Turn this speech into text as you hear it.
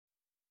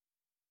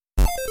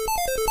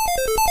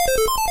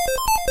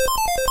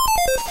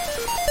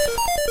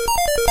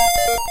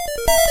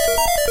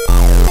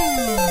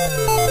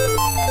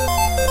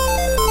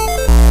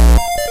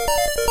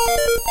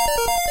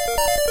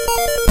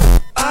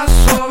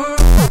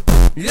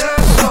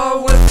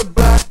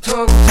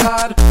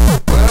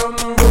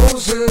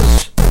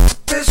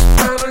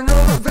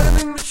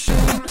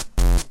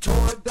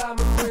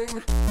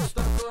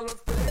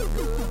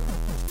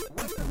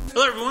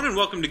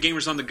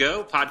Gamers on the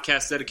Go,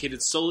 podcast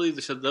dedicated solely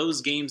to those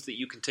games that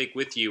you can take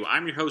with you.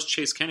 I'm your host,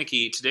 Chase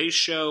Kennecke. Today's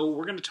show,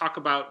 we're going to talk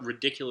about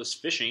Ridiculous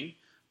Fishing,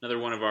 another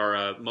one of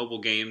our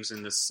mobile games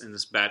in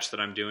this batch that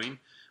I'm doing,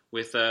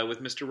 with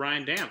Mr.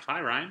 Ryan Damp.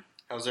 Hi, Ryan.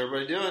 How's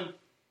everybody doing?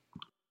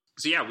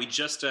 So yeah,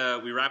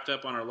 we wrapped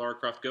up on our Lara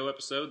Croft Go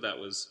episode. That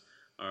was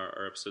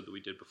our episode that we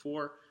did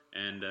before,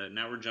 and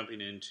now we're jumping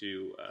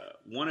into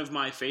one of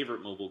my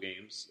favorite mobile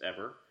games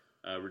ever.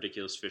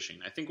 Ridiculous Fishing.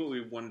 I think what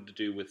we wanted to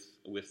do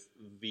with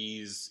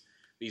these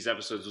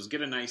episodes was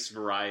get a nice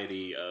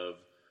variety of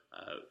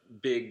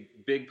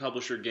big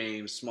publisher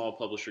games, small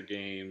publisher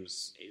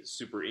games,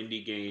 super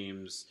indie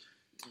games,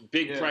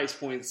 big price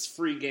points,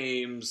 free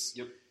games,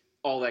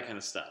 all that kind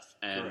of stuff.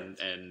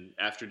 And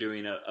after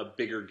doing a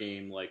bigger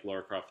game like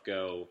Lara Croft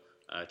Go,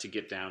 to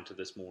get down to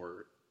this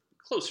more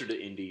closer to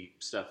indie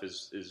stuff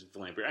is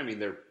Vlambeer. I mean,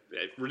 they're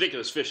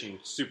Ridiculous Fishing,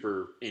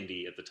 super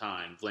indie at the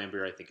time.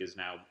 Vlambeer, I think, is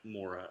now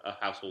more a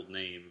household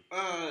name.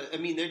 I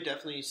mean, they're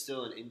definitely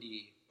still an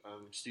indie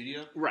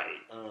studio, right?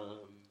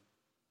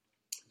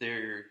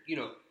 They're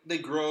they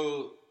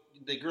grow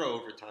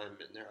over time,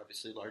 and they're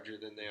obviously larger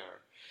than they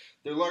are.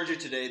 They're larger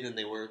today than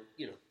they were,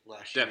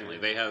 last year. Definitely,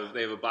 they have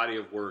a body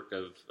of work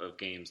of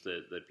games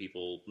that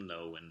people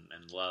know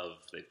and love.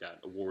 They've got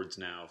awards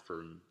now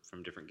from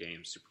different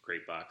games. Super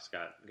Crate Box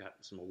got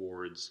some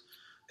awards.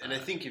 And I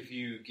think if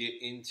you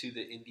get into the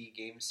indie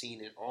game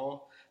scene at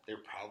all, they're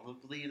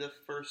probably the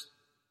first,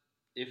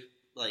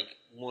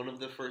 one of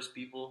the first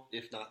people,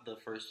 if not the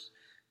first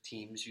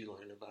teams you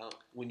learn about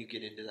when you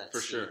get into that for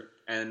scene. sure.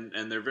 And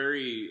they're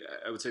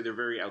I would say they're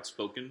very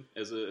outspoken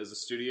as a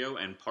studio,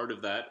 and part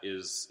of that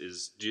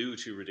is due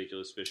to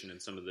Ridiculous Fishing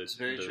and some of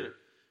the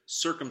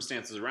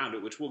circumstances around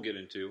it, which we'll get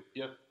into.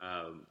 Yep.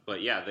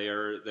 But yeah,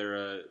 they're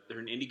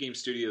an indie game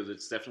studio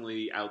that's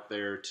definitely out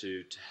there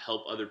to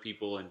help other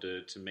people and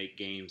to make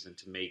games and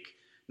to make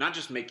not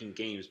just making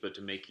games, but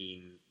to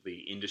making the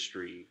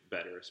industry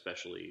better,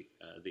 especially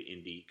the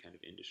indie kind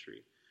of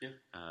industry. Yeah.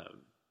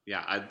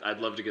 Yeah, I'd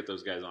love to get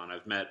those guys on.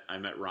 I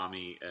met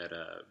Rami at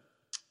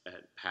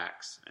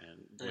PAX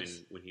and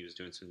nice. when he was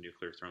doing some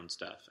Nuclear Throne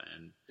stuff,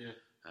 and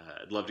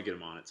I'd love to get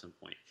him on at some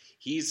point.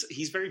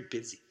 He's very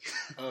busy.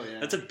 Oh yeah,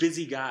 that's a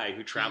busy guy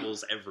who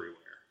travels everywhere.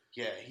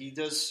 Yeah, he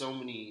does so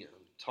many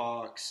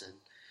talks and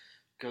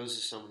goes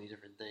to so many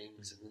different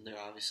things, and then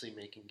they're obviously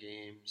making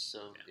games.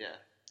 So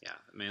yeah,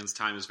 the man's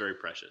time is very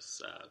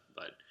precious,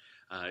 but.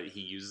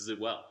 He uses it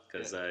well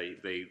because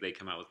they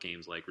come out with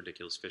games like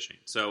Ridiculous Fishing.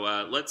 So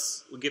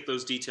we'll get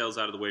those details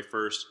out of the way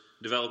first.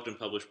 Developed and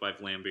published by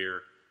Vlambeer,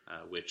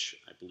 which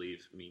I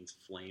believe means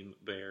flame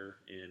bear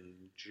in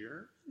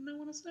German, I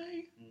want to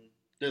say.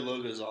 Their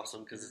logo is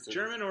awesome because it's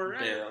German or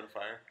bear on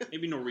fire.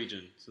 Maybe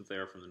Norwegian since they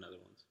are from the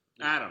Netherlands.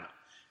 I don't know.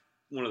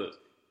 One of those.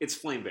 It's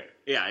flame bear.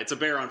 Yeah, it's a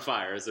bear on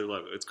fire as their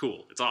logo. It's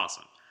cool. It's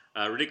awesome.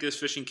 Ridiculous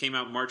Fishing came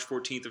out March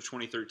 14th of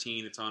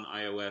 2013. It's on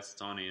iOS.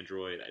 It's on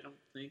Android. I don't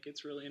think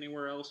it's really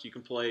anywhere else. You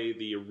can play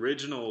the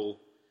original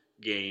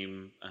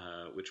game,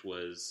 which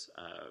was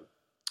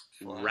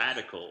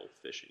Radical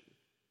Fishing.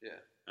 Yeah.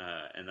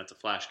 And that's a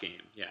Flash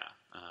game. Yeah.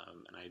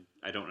 And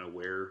I don't know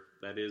where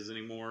that is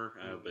anymore,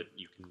 but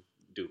you can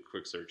do a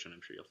quick search and I'm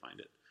sure you'll find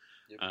it.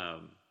 Yep.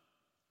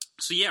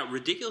 So yeah,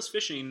 Ridiculous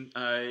Fishing,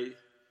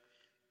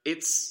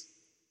 it's...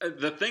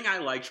 The thing I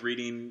liked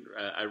reading,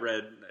 I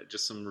read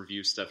just some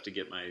review stuff to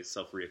get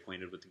myself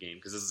reacquainted with the game,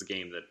 because this is a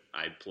game that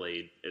I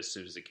played as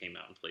soon as it came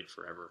out and played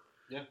forever.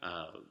 Yeah.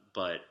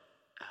 But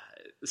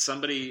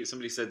somebody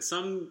said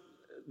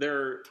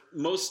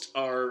most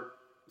are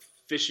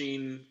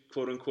fishing,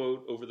 quote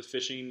unquote, over the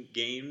fishing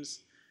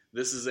games.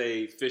 This is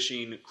a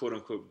fishing, quote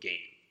unquote, game.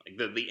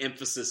 Like the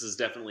emphasis is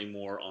definitely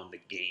more on the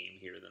game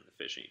here than the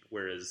fishing,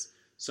 whereas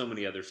so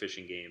many other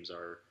fishing games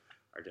are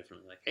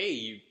definitely like, hey,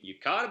 you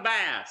caught a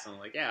bass. And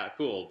I'm like, yeah,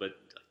 cool. But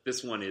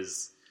this one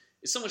is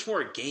so much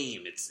more a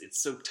game. It's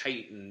so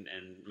tight and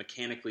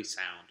mechanically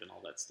sound and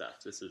all that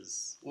stuff. This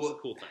is a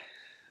cool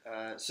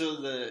thing. So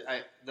the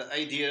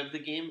idea of the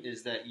game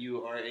is that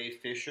you are a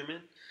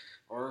fisherman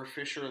or a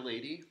fisher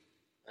lady.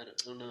 I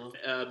don't know.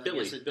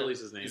 Billy's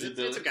his name.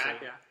 It's a guy.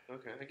 Yeah.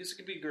 Okay. I guess it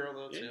could be a girl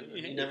though too.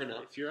 Yeah, you never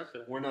know. If you're up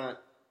to it.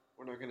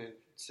 We're not going to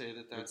say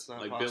that that's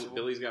not possible.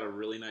 Billy's got a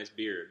really nice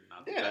beard.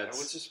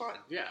 Which is fine.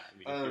 Yeah, I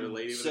mean, if you're a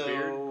lady with a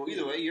beard. So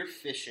either way, you're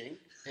fishing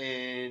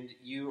and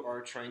you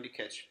are trying to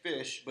catch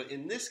fish. But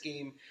in this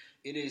game,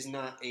 it is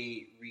not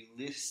a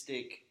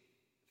realistic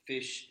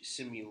fish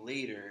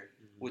simulator,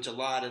 which a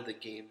lot of the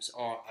games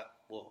are.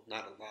 Well,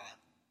 not a lot.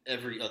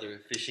 Every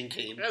other fishing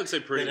game I would say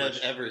pretty that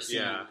much, I've ever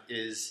seen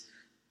is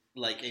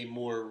like a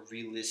more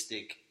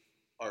realistic,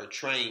 or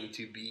trying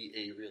to be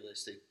a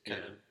realistic kind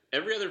of.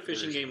 Every other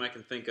fishing game I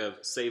can think of,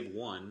 save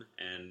one,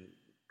 and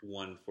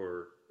one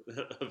for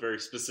a very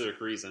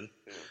specific reason,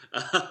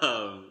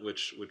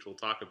 which we'll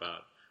talk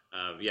about.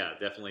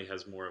 Definitely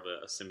has more of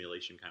a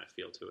simulation kind of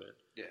feel to it.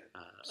 Yeah.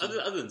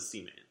 Other than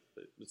Seaman,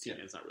 but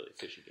Seaman's not really a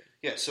fishing game.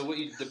 Yeah. So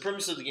the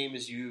premise of the game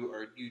is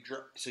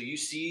so you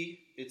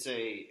see it's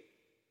a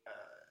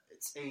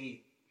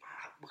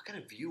what kind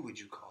of view would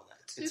you call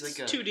that? It's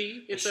like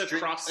 2D. It's a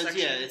cross section.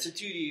 Yeah, it's a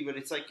 2D, but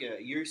it's like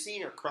you're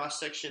seeing a cross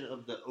section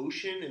of the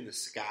ocean and the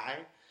sky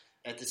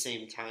at the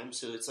same time.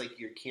 So it's like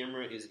your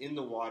camera is in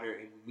the water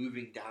and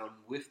moving down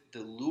with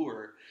the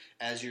lure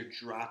as you're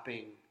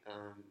dropping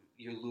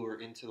your lure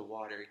into the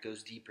water. It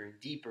goes deeper and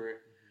deeper. Mm-hmm.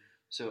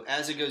 So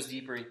as it goes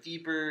deeper and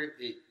deeper,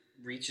 it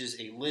reaches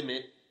a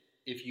limit.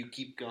 If you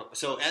keep going,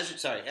 so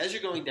as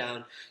you're going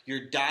down,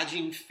 you're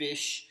dodging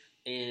fish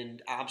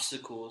and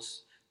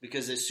obstacles.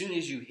 Because as soon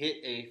as you hit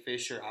a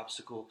fish or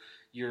obstacle,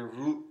 your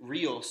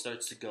reel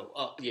starts to go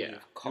up. Yeah.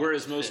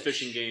 Whereas most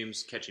fishing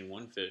games, catching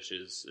one fish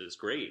is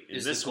great.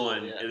 In this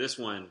one,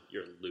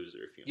 you're a loser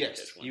if you only catch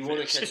one fish. You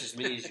want to catch as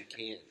many as you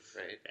can,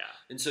 right? Yeah.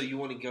 And so you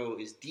want to go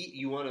as deep.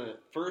 You want to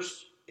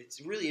first.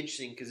 It's really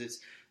interesting because it's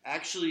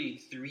actually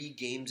 3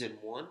 games in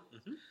one.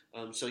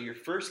 Mm-hmm. So your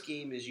first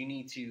game is you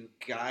need to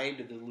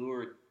guide the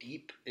lure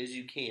deep as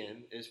you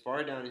can, as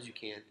far down as you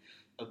can,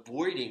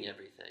 avoiding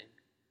everything.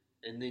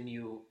 And then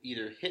you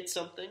either hit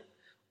something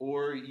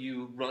or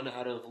you run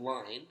out of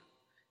line,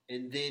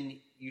 and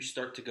then you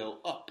start to go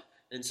up.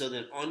 And so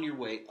then on your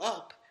way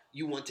up,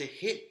 you want to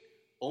hit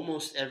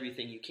almost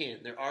everything you can.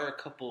 There are a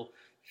couple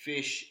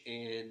fish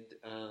and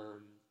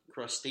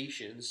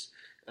crustaceans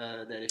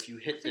that if you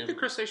hit them... I think the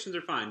crustaceans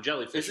are fine.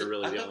 Jellyfish are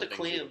really the only things. I thought the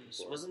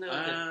clams, wasn't there?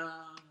 I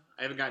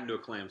haven't gotten to a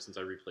clam since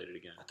I replayed it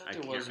again. I thought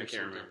there was. I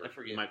can't remember. I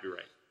forget. You might be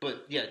right.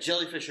 But yeah,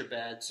 jellyfish are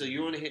bad. So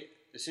you want to hit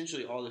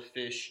essentially all the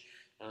fish...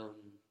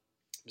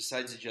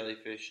 besides the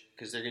jellyfish,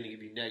 because they're going to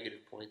give you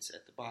negative points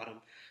at the bottom.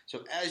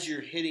 So as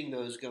you're hitting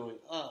those going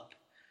up,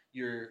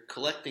 you're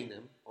collecting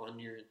them on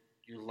your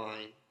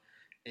line.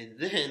 And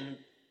then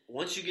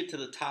once you get to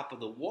the top of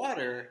the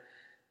water,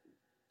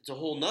 it's a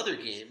whole nother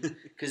game,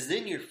 because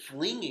then you're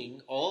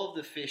flinging all of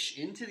the fish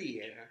into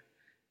the air,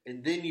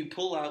 and then you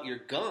pull out your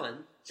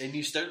gun, and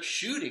you start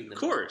shooting them. Of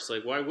course.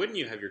 Like, why wouldn't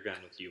you have your gun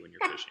with you when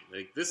you're fishing?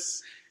 Like,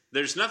 this...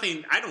 There's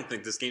nothing. I don't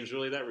think this game's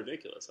really that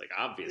ridiculous. Like,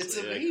 obviously, it's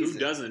amazing. Like, who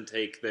doesn't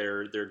take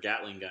their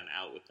Gatling gun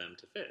out with them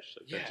to fish?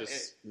 Like, that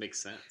just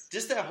makes sense.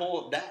 Just that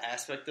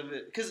aspect of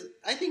it, because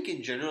I think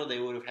in general they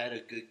would have had a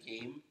good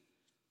game,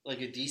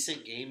 like a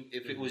decent game,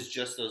 if it was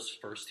just those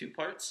first 2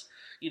 parts.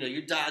 You know,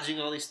 you're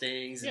dodging all these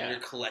things and you're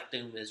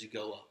collecting them as you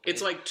go up. Right?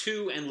 It's like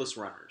 2 endless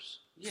runners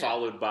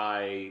followed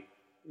by.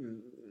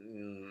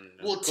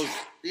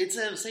 It's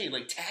what I'm saying.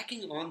 Like,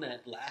 tacking on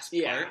that last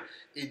part,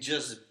 it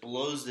just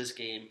blows this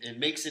game and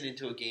makes it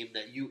into a game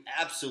that you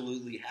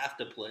absolutely have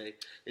to play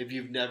if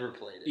you've never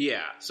played it.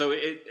 Yeah. So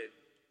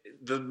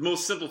the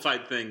most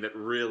simplified thing that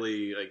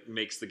really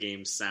makes the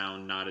game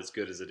sound not as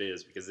good as it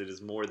is, because it is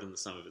more than the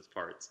sum of its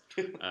parts.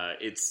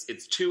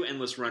 It's 2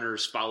 endless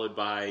runners followed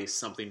by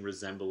something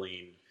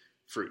resembling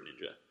Fruit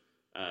Ninja.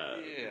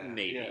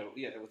 Maybe.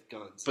 Yeah, with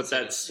guns. But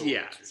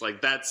it's like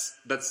that's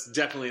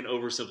definitely an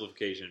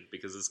oversimplification,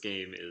 because this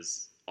game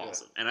is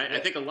awesome. And I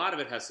think a lot of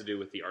it has to do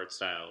with the art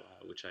style,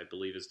 which I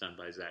believe is done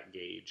by Zach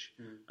Gage,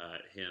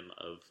 him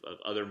of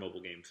other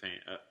mobile game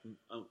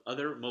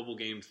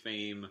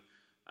fame.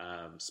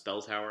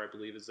 Spell Tower, I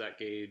believe, is Zach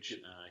Gage. Yep.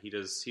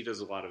 He does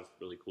a lot of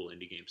really cool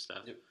indie game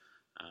stuff.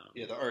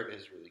 Yep. The art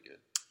is really good.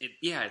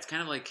 It's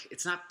kind of like,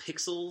 it's not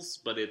pixels,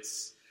 but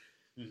it's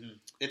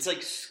it's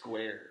like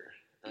square.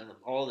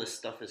 All this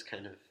stuff is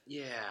kind of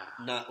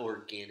not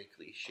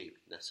organically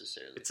shaped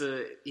necessarily. It's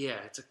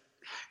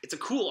a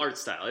cool art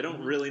style. I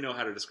don't really know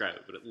how to describe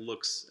it, but it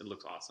looks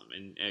awesome.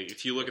 And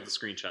if you look at the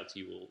screenshots,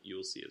 you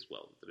will see as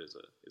well that it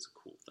is a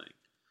cool thing.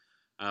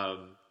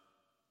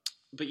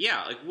 But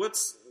yeah, like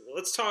let's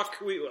talk.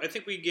 I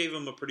think we gave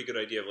them a pretty good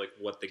idea of like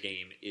what the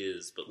game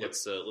is, but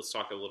let's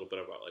talk a little bit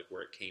about like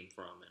where it came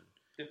from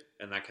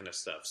and that kind of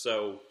stuff.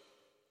 So.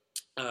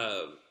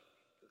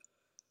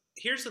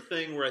 Here's the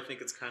thing where I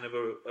think it's kind of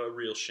a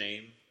real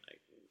shame,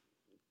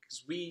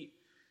 because we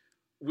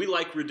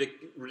like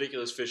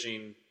ridiculous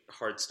fishing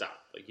hard stop.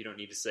 Like, you don't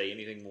need to say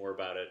anything more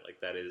about it. Like,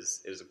 that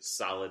is a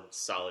solid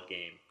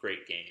game,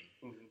 great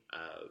game,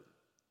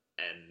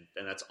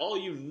 and that's all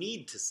you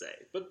need to say.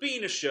 But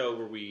being a show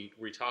where we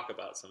talk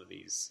about some of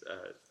these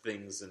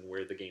things and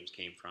where the games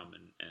came from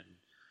and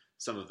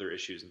some of their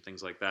issues and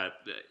things like that,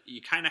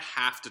 you kind of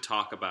have to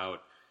talk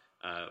about.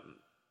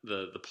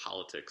 The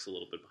politics a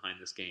little bit behind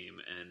this game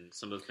and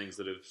some of the things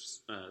that have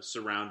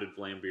surrounded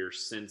Vlambeer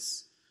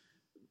since,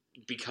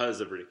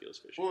 because of ridiculous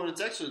fishing. Well, and it's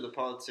actually the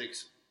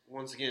politics,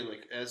 once again,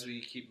 like as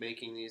we keep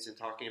making these and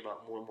talking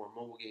about more and more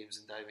mobile games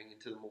and diving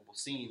into the mobile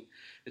scene,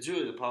 it's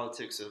really the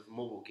politics of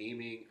mobile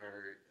gaming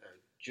or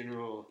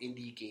general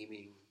indie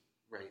gaming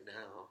right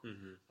now,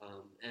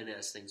 and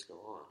as things go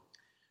on.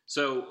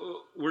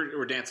 So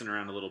we're dancing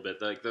around a little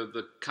bit. Like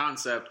the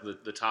concept,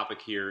 the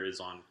topic here is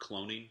on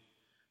cloning.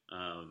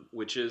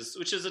 Which is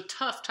a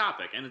tough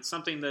topic, and it's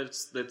something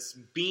that's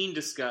being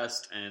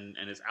discussed and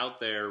is out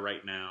there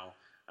right now.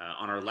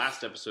 On our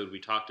last episode, we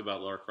talked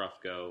about Lara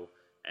Croft Go,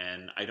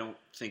 and I don't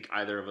think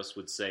either of us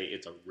would say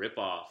it's a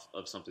ripoff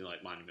of something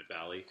like Monument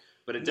Valley,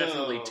 but it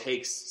definitely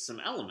takes some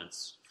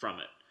elements from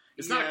it.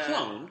 It's not a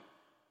clone.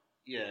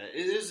 Yeah,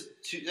 it is.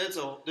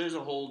 There's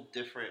a whole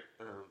different.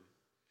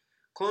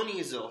 cloning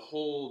is a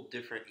whole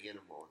different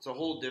animal. It's a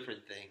whole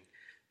different thing.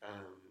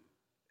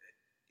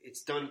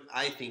 It's done.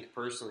 I think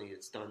personally,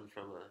 it's done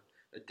from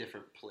a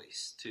different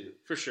place too.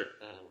 For sure.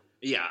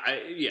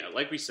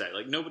 Like we said,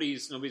 like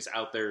nobody's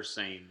out there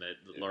saying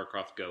that Lara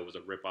Croft Go was a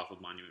ripoff of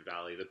Monument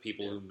Valley. The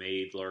people who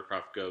made Lara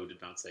Croft Go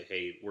did not say,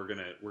 "Hey, we're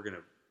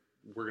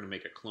gonna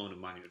make a clone of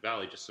Monument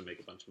Valley just to make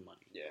a bunch of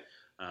money." Yeah.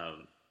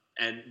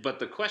 But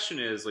the question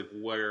is like,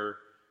 where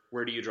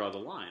do you draw the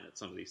line at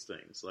some of these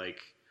things? Like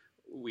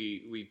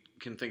we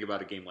can think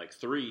about a game like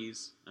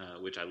Threes,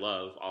 which I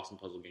love, awesome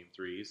puzzle game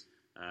Threes,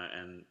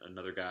 and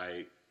another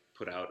guy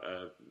put out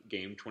a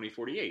game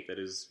 2048 that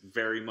is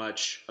very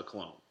much a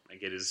clone.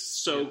 Like it is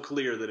so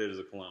clear that it is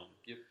a clone.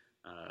 Yep.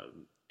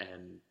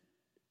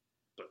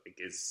 But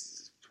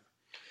it's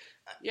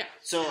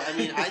So I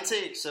mean, I'd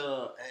say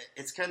so.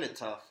 It's kind of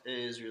tough. It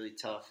is really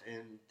tough,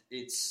 and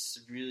it's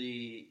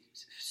really,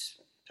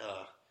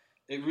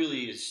 it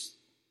really is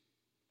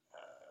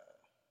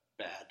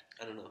bad.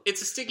 I don't know.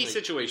 It's a sticky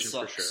situation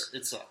for sure.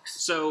 It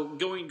sucks. So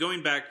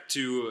going back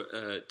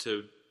to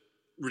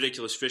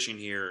Ridiculous Fishing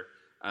here.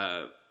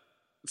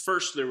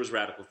 First, there was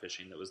Radical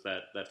Fishing. That was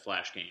that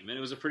Flash game, and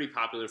it was a pretty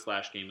popular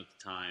Flash game at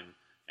the time.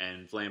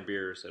 And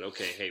Vlambeer said,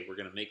 "Okay, hey, we're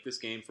going to make this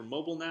game for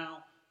mobile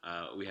now.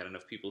 We had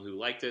enough people who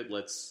liked it.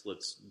 Let's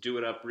do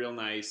it up real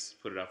nice.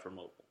 Put it out for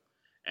mobile."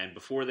 And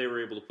before they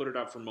were able to put it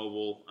out for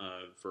mobile,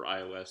 for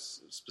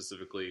iOS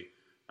specifically,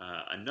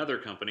 another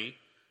company,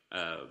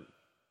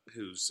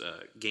 whose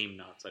Game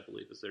Knots, I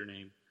believe, is their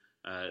name,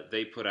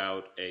 they put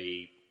out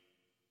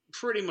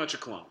pretty much a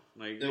clone.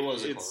 Like it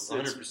was a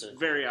clone, 100%. It's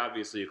very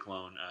obviously a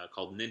clone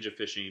called Ninja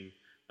Fishing.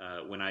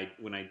 When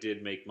I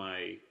did make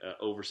my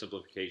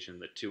oversimplification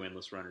that 2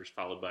 endless runners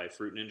followed by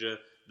Fruit Ninja,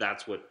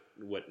 that's what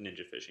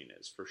Ninja Fishing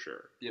is for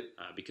sure. Yep.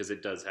 Because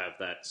it does have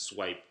that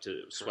swipe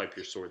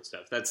your sword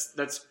stuff.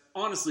 That's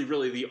honestly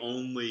really the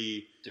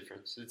only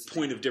difference. It's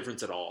point of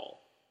difference at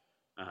all.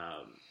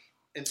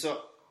 And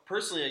so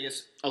personally, I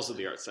guess also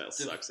the art style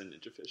sucks in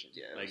Ninja Fishing.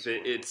 Yeah, like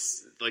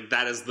it's like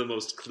that is the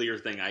most clear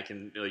thing I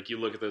can like. You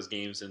look at those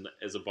games and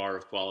as a bar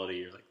of quality,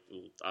 you're like,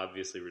 well,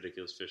 obviously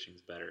Ridiculous Fishing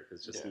is better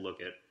because just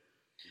look at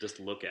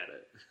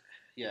it.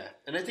 Yeah,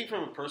 and I think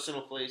from a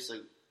personal place,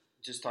 like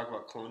just talk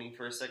about cloning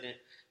for a second.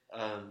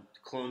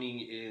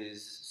 Cloning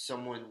is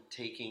someone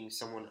taking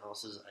someone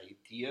else's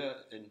idea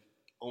and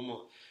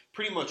almost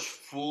pretty much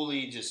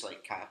fully just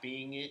like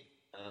copying it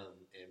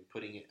and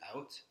putting it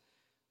out.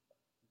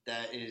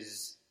 That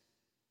is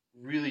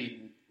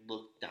really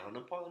looked down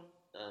upon,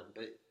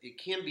 but it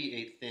can be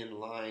a thin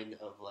line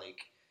of like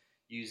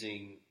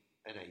using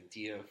an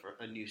idea for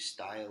a new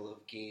style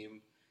of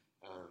game.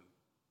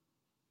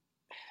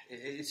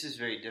 It's just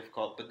very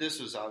difficult, but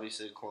this was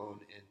obviously a clone,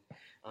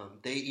 and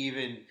they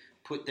even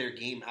put their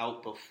game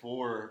out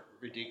before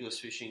Ridiculous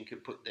Fishing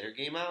could put their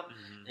game out,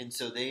 and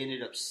so they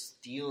ended up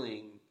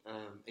stealing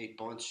a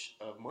bunch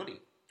of money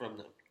from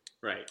them,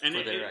 right? And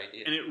for their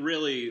idea, and it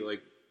really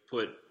like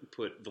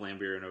put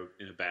Vlambeer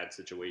in a bad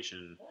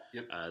situation.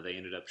 Yep. They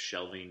ended up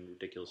shelving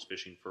Ridiculous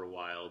Fishing for a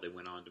while. They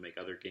went on to make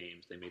other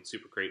games. They made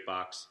Super Crate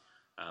Box,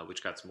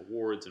 which got some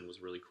awards and was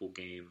a really cool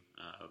game.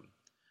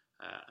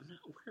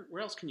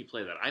 Where else can you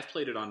play that? I've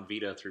played it on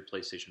Vita through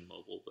PlayStation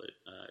Mobile, but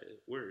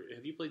where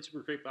have you played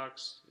Super Crate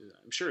Box?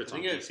 I'm sure it's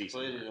on PC. I think I've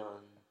played it on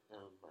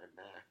my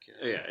Mac.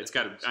 Yeah, it's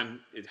got.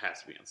 It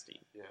has to be on Steam.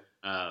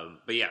 Yeah.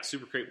 But yeah,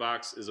 Super Crate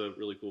Box is a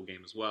really cool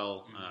game as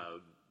well.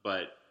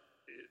 But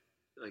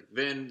like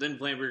then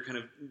Vlambeer kind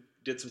of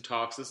did some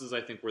talks. This is,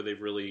 I think, where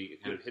they've really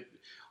kind of hit.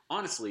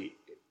 Honestly,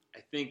 I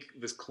think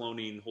this whole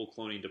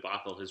cloning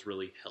debacle has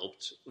really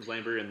helped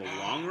Vlambeer in the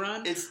long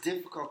run. It's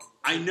difficult.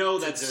 I know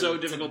that's so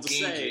difficult to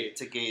say.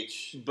 To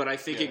gauge. But I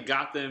think it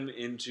got them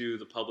into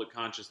the public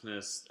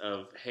consciousness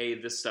of, hey,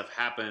 this stuff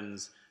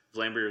happens.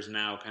 Vlambeer is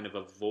now kind of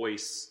a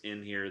voice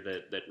in here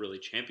that really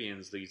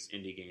champions these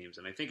indie games.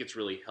 And I think it's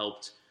really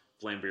helped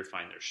Vlambeer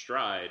find their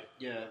stride.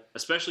 Yeah.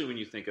 Especially when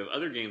you think of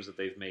other games that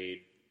they've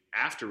made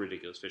after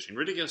Ridiculous Fishing.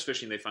 Ridiculous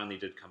Fishing, they finally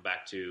did come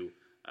back to,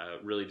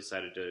 really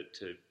decided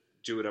to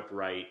do it up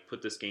right,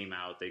 put this game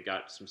out. They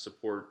got some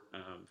support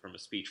from a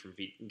speech from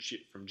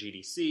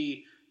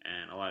GDC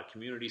and a lot of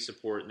community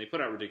support, and they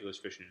put out Ridiculous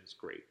Fishing, and it's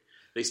great.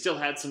 They still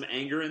had some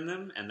anger in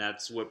them, and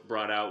that's what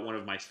brought out one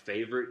of my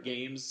favorite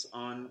games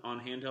on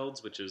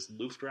handhelds, which is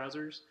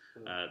Luftrausers.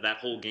 That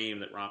whole game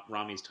that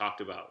Rami's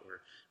talked about, where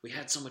we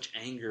had so much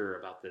anger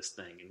about this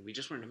thing, and we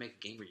just wanted to make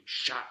a game where you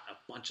shot a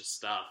bunch of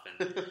stuff,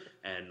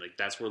 and like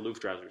that's where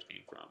Luftrausers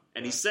came from.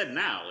 And he said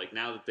now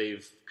that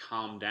they've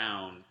calmed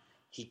down,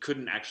 he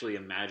couldn't actually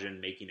imagine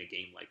making a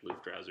game like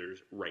Luftrausers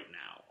right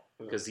now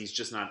because he's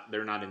just not.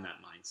 They're not in that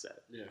mindset.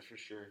 Yeah, for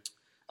sure.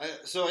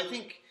 So I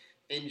think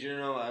in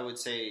general, I would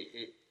say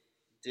it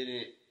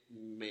didn't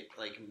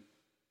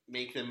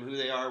make them who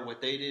they are.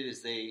 What they did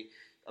is a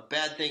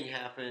bad thing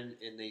happened,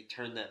 and they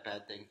turned that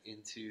bad thing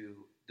into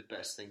the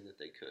best thing that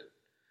they could.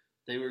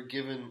 They were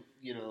given,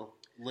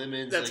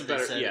 lemons. That's like a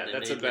better, they said,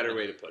 that's a better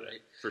way to put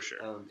it, for sure.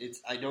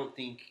 I don't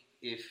think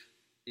if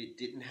it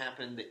didn't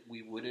happen that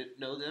we wouldn't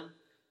know them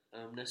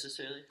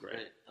necessarily,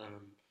 right?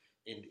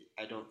 and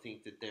I don't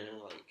think that they're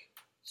like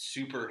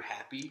super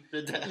happy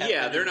that happened.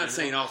 Yeah, they're not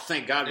saying, "Oh,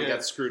 thank God we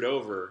got screwed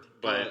over,"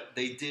 but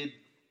they did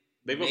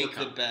they've make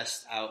overcome. the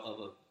best out of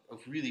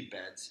a really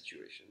bad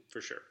situation.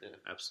 For sure. Yeah.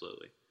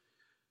 Absolutely.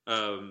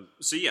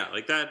 So yeah,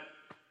 like that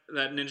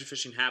Ninja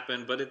Fishing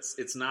happened, but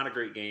it's not a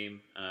great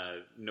game.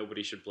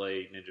 Nobody should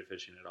play Ninja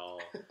Fishing at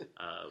all.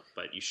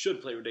 But you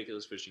should play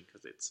Ridiculous Fishing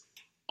because it's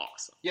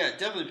awesome. Yeah,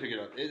 definitely pick it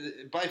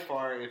up. By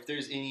far, if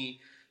there's any,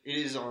 it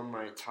is on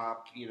my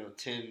top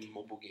 10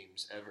 mobile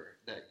games ever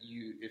that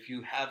if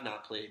you have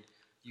not played,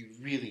 you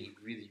really,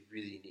 really,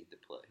 really need to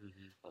play.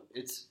 Mm-hmm.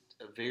 It's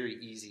a very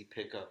easy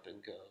pick up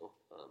and go,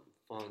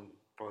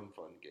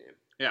 fun game.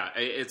 Yeah,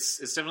 it's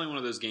definitely one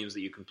of those games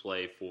that you can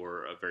play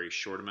for a very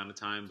short amount of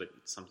time, but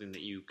it's something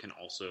that you can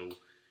also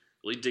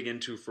really dig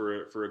into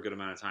for a good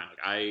amount of time.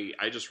 Like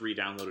I just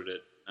re-downloaded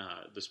it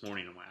this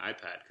morning on my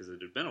iPad because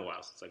it had been a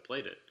while since I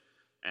played it,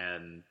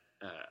 and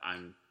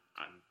I'm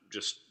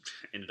just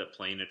ended up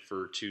playing it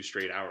for 2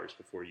 straight hours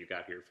before you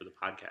got here for the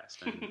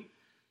podcast. And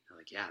I'm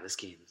like, yeah, this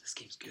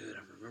game's good.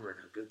 I'm remembering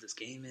how good this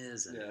game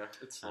is. And, yeah,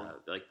 it's fun.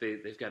 like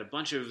they've got a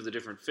bunch of the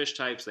different fish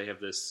types. They have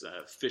this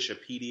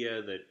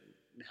Fishopedia that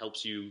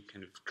helps you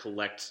kind of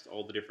collect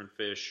all the different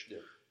fish,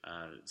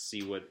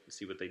 see what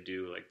they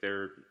do. Like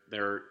there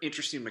are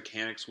interesting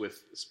mechanics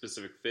with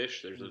specific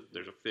fish. There's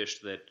a fish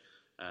that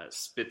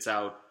spits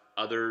out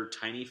other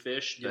tiny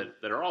fish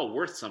that are all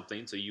worth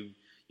something. So you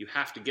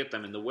have to get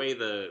them. And the way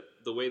the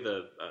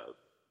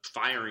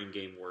firing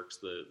game works,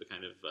 the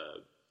kind of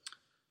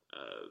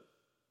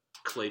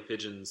clay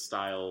pigeon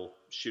style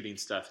shooting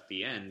stuff at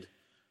the end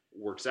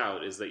works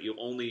out is that you'll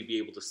only be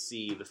able to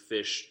see the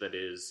fish that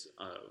is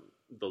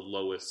the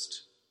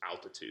lowest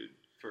altitude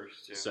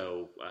first. Yeah.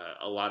 So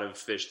a lot of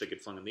fish that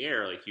get flung in the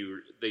air, like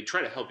they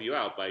try to help you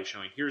out by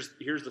showing here's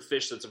the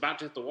fish that's about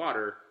to hit the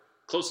water,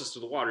 closest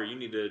to the water. You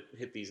need to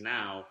hit these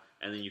now,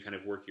 and then you kind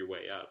of work your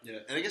way up. Yeah,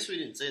 and I guess we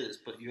didn't say this,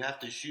 but you have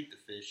to shoot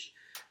the fish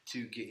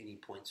to get any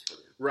points for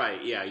them.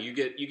 Right, yeah. You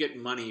get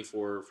money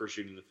for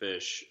shooting the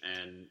fish,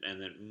 and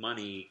then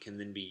money can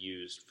then be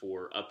used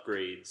for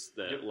upgrades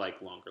that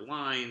like longer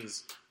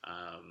lines,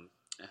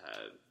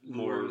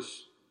 more.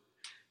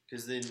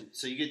 Because then,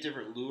 so you get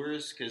different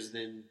lures. Because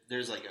then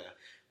there's like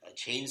a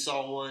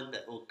chainsaw one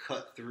that will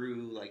cut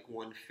through like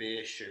one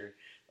fish, or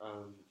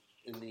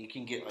and then you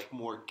can get like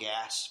more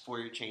gas for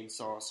your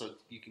chainsaw, so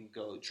you can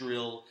go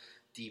drill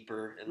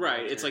deeper. And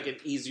right, it's like an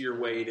easier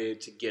way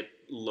to get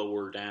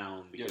lower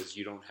down because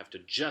you don't have to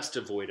just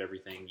avoid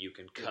everything. You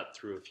can cut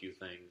through a few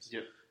things,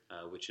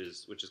 which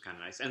is kind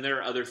of nice. And there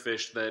are other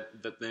fish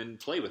that then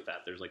play with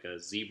that. There's like a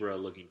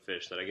zebra-looking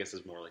fish that I guess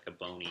is more like a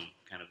bony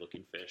kind of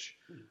looking fish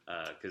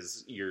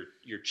because your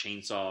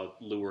chainsaw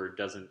lure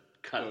doesn't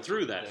cut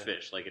through that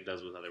fish like it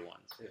does with other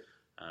ones.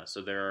 Yeah.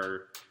 So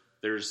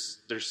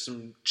there's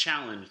some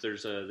challenge.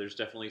 There's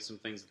definitely some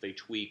things that they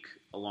tweak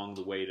along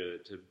the way to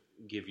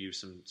give you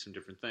some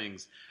different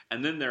things.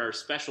 And then there are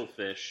special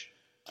fish,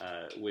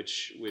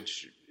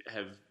 which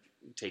have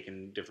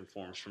taken different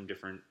forms from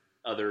different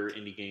other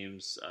indie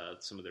games.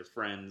 Some of their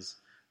friends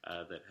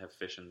that have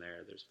fish in there.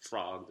 There's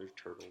frog. There's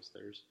turtles.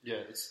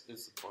 It's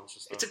a bunch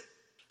of stuff. It's a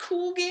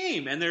cool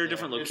game, and there are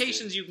different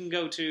locations you can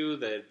go to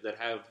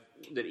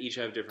that each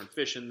have different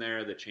fish in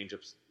there that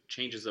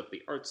changes up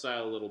the art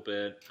style a little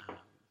bit.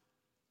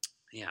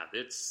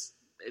 It's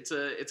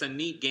a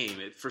neat game.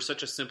 For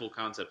such a simple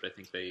concept, I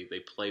think they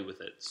play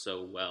with it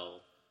so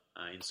well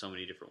in so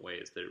many different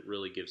ways that it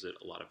really gives it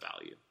a lot of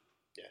value.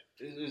 Yeah,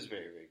 it is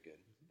very, very good.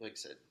 Like I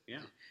said,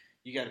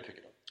 you got to pick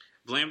it up.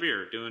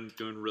 Vlambeer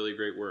doing really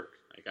great work.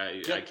 Like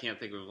I can't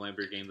think of a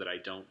Vlambeer game that I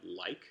don't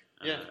like.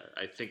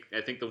 I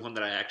think the one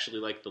that I actually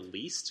like the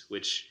least,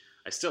 which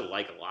I still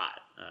like a lot,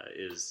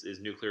 is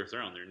Nuclear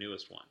Throne, their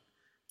newest one.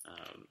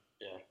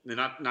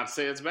 Not to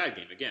say it's a bad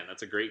game. Again,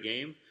 that's a great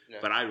game. Yeah.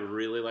 But I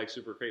really like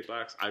Super Crate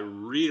Box. I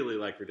really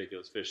like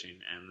Ridiculous Fishing,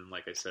 and then,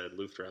 like I said,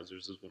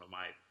 Luftrausers is one of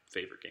my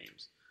favorite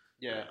games.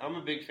 Yeah, I'm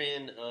a big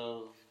fan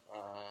of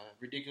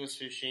Ridiculous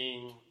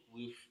Fishing.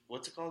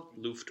 What's it called?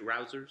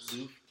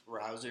 Luftrausers.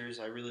 Luftrausers.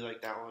 I really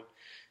like that one.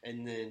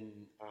 And then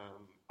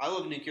I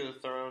love Nuclear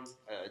Throne.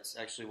 It's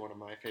actually one of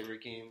my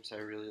favorite games. I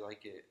really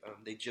like it.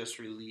 They just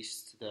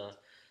released the.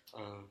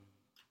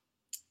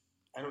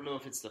 I don't know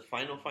if it's the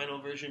final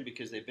version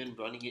because they've been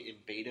running it in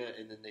beta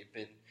and then they've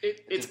been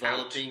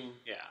developing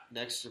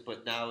next.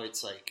 But now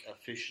it's like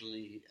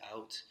officially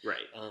out,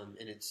 right?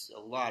 And it's a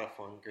lot of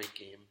fun. Great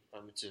game.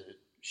 It's a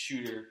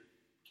shooter.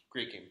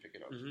 Great game. Pick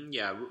it up. Mm-hmm.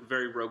 Yeah,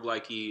 very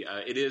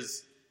roguelike-y. It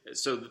is.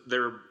 So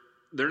they're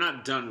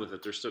not done with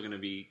it. They're still going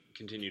to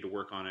continue to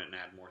work on it and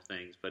add more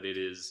things. But it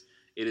is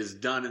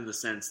done in the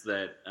sense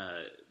that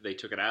they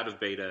took it out of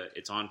beta.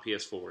 It's on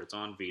PS4. It's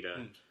on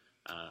Vita.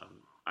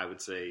 I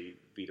would say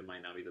Vita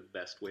might not be the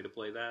best way to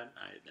play that.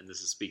 And this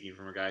is speaking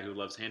from a guy who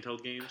loves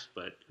handheld games,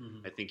 but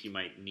I think you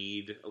might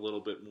need a little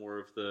bit more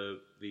of the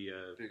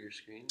bigger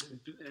screen.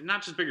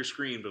 Not just bigger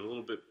screen, but a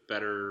little bit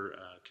better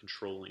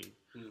controlling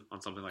on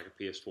something like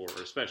a PS4,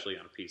 or especially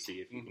on a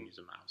PC if you can use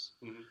a mouse.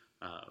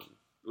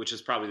 Which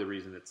is probably the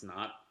reason it's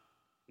not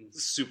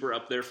super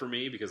up there for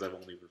me because I've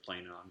only been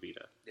playing it on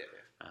Vita. Yeah.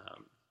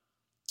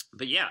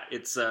 But yeah,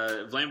 it's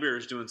Vlambeer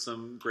is doing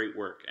some great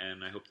work,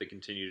 and I hope they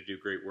continue to do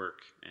great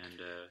work.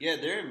 And yeah,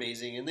 they're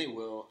amazing, and they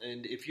will.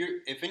 And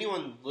if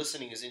anyone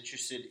listening is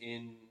interested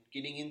in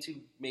getting into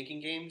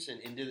making games and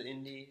into the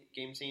indie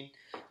game scene,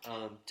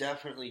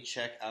 definitely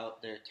check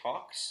out their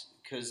talks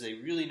because they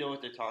really know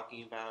what they're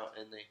talking about,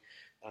 and they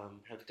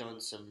have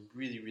done some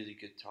really, really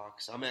good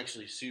talks. I'm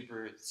actually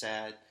super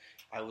sad.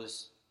 I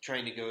was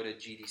trying to go to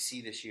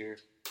GDC this year,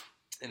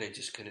 and I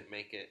just couldn't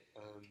make it.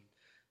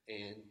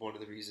 And one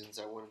of the reasons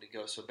I wanted to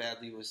go so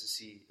badly was to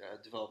see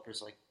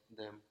developers like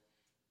them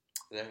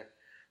there.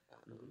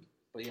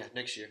 But yeah,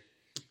 next year.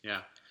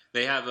 Yeah,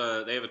 they have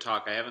a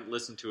talk. I haven't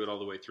listened to it all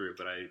the way through,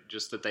 but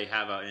that they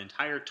have an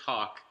entire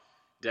talk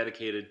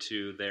dedicated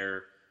to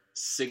their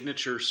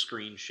signature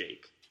screen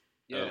shake.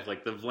 Yeah. Of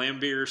like the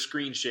Vlambeer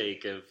screen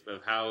shake of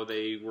how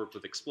they work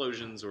with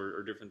explosions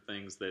or different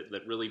things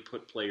that really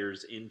put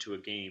players into a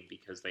game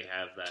because they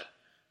have that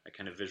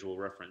kind of visual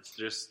reference.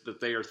 Just that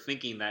they are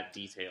thinking that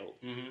detailed,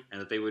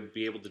 and that they would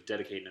be able to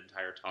dedicate an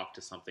entire talk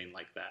to something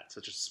like that,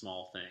 such a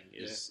small thing,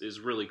 is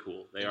really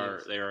cool. They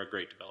are a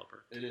great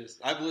developer. It is.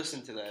 I've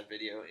listened to that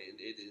video, and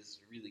it is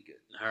really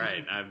good. All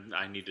right,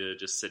 I need to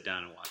just sit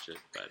down and watch it,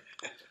 but.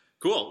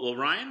 Cool. Well,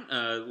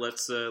 Ryan,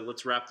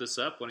 let's wrap this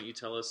up. Why don't you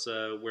tell us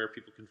where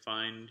people can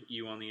find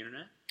you on the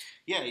internet?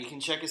 Yeah, you can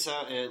check us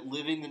out at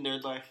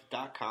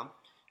livingthenerdlife.com,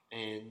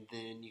 and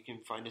then you can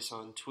find us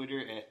on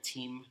Twitter at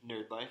Team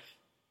Nerdlife.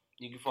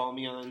 You can follow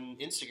me on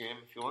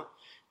Instagram if you want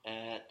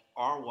at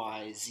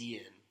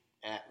RYZN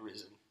at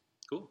Risen.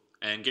 Cool.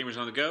 And Gamers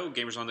on the Go,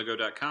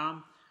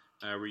 gamersonthego.com,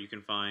 where you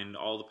can find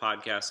all the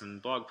podcasts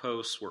and blog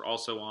posts. We're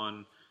also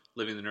on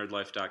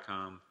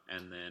livingthenerdlife.com,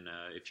 and then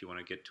if you want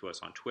to get to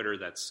us on Twitter,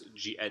 that's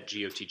at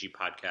GOTG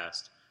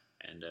Podcast,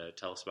 and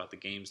tell us about the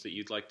games that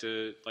you'd like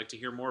to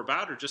hear more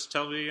about, or just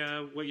tell me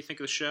what you think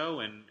of the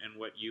show and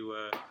what you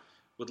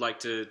would like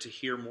to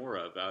hear more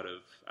of out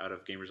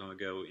of Gamers on the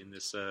Go in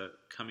this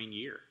coming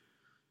year.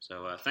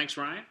 So thanks,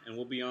 Ryan, and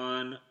we'll be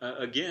on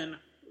again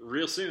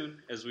real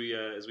soon as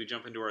we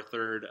jump into our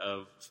third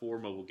of 4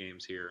 mobile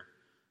games here,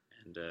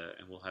 and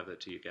we'll have that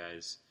to you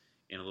guys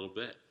in a little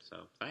bit.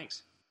 So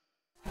thanks.